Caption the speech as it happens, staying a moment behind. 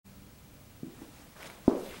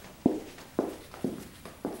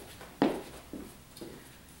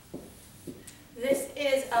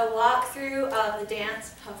a walkthrough of the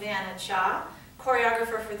dance Havana Cha.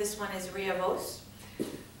 Choreographer for this one is Vos.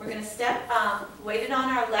 We're going to step weighted on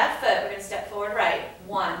our left foot. We're going to step forward right.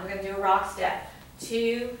 1. We're going to do a rock step.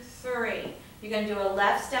 2, 3. You're going to do a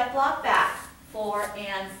left step block back. 4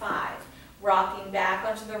 and 5. Rocking back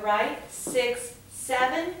onto the right. 6,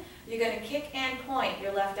 7. You're going to kick and point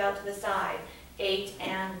your left out to the side. 8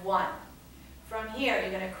 and 1. From here, you're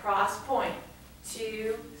going to cross point.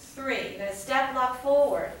 2, 3. You're going to step block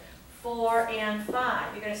forward. 4 and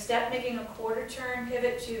 5. You're going to step making a quarter turn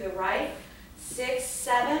pivot to the right. 6,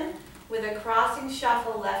 7 with a crossing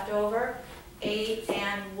shuffle left over. 8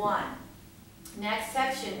 and 1. Next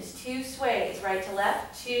section is 2 sways, right to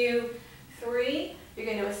left. 2, 3. You're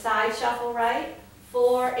going to do a side shuffle right.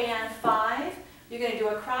 4 and 5. You're going to do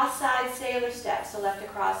a cross-side sailor step. So left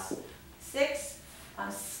across 6,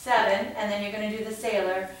 7, and then you're going to do the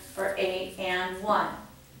sailor for 8 and 1.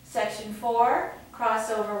 Section 4,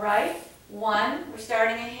 crossover right. 1, we're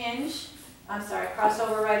starting a hinge.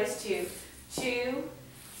 Crossover right is 2. 2,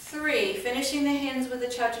 3, finishing the hinge with a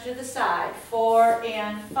cha-cha to the side. 4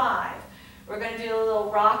 and 5. We're going to do a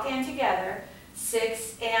little rock in together.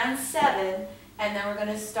 6 and 7, and then we're going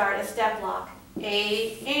to start a step block.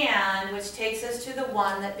 8 and, which takes us to the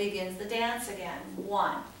 1 that begins the dance again.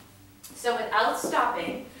 1. So without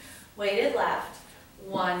stopping, weighted left.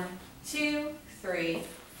 1, 2, 3,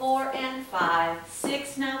 4 and 5,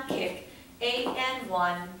 6, now kick, 8 and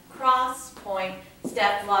 1, cross, point,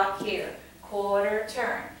 step block here, quarter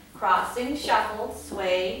turn, crossing, shuffle,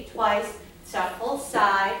 sway twice, shuffle,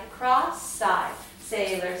 side, cross, side,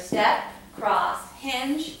 sailor step, cross,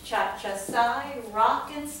 hinge, cha-cha side,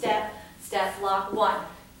 rock and step, step block 1,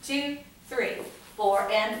 2, 3, 4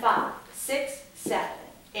 and 5, 6, 7,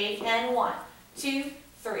 8 and 1, 2,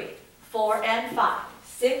 3, 4 and 5,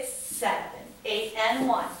 6, 7, 8 and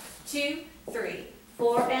 1, 2, 3,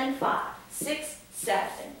 4 and 5, 6, 7,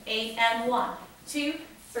 8 and 1, 2,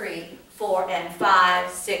 3, 4 and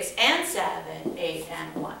 5, 6 and 7, 8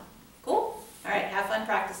 and 1. Cool? All right, have fun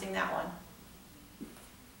practicing that one.